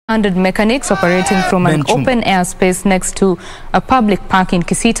100 mechanics operating from an open-air space next to a public park in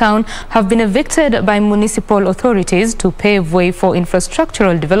Kisii town have been evicted by municipal authorities to pave way for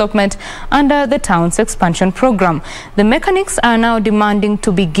infrastructural development under the town's expansion program. The mechanics are now demanding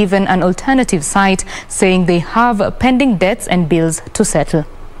to be given an alternative site, saying they have pending debts and bills to settle.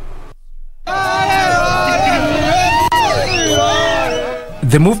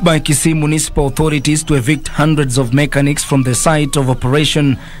 The move by Kisii municipal authorities to evict hundreds of mechanics from the site of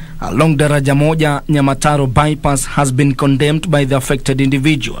operation along Daraja Moja Nyamataro bypass has been condemned by the affected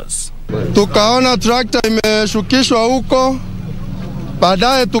individuals. Tukaona tractor imeshukishwa huko,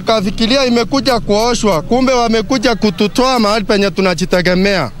 baadaye tukafikiria imekuja kuoshwa, kumbe wamekuja kututoa mahali penye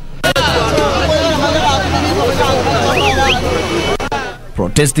tunajitegemea.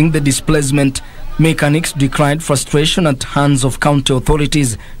 Protesting the displacement, mechanics decried frustration at hands of county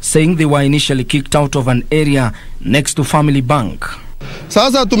authorities, saying they were initially kicked out of an area next to Family Bank.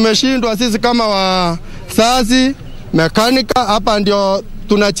 Sasa tumeshindwa sisi kama wazazi mekanika, hapa ndio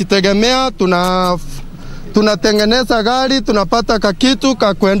tunajitegemea, tunatengeneza gari, tunapata kakitu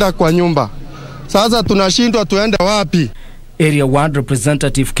kakwenda kwa nyumba. Sasa tunashindwa tuende wapi? Area Ward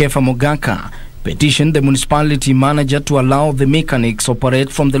Representative Kefa Mogaka petitioned the municipality manager to allow the mechanics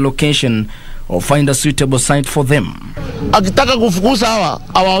operate from the location or find a suitable site for them. Akitaka kufukuza hawa,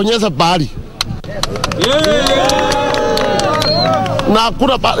 awaonyesha pahali. Na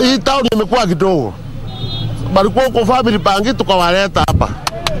kuna hii town imekuwa kidogo. Balikuwa kwa Family Bank tukawaleta hapa.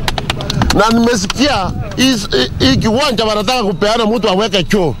 Na nimesikia hii kiwanja wanataka kupeana mtu aweke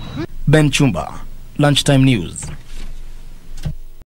choo. Ben Chumba, Lunchtime News.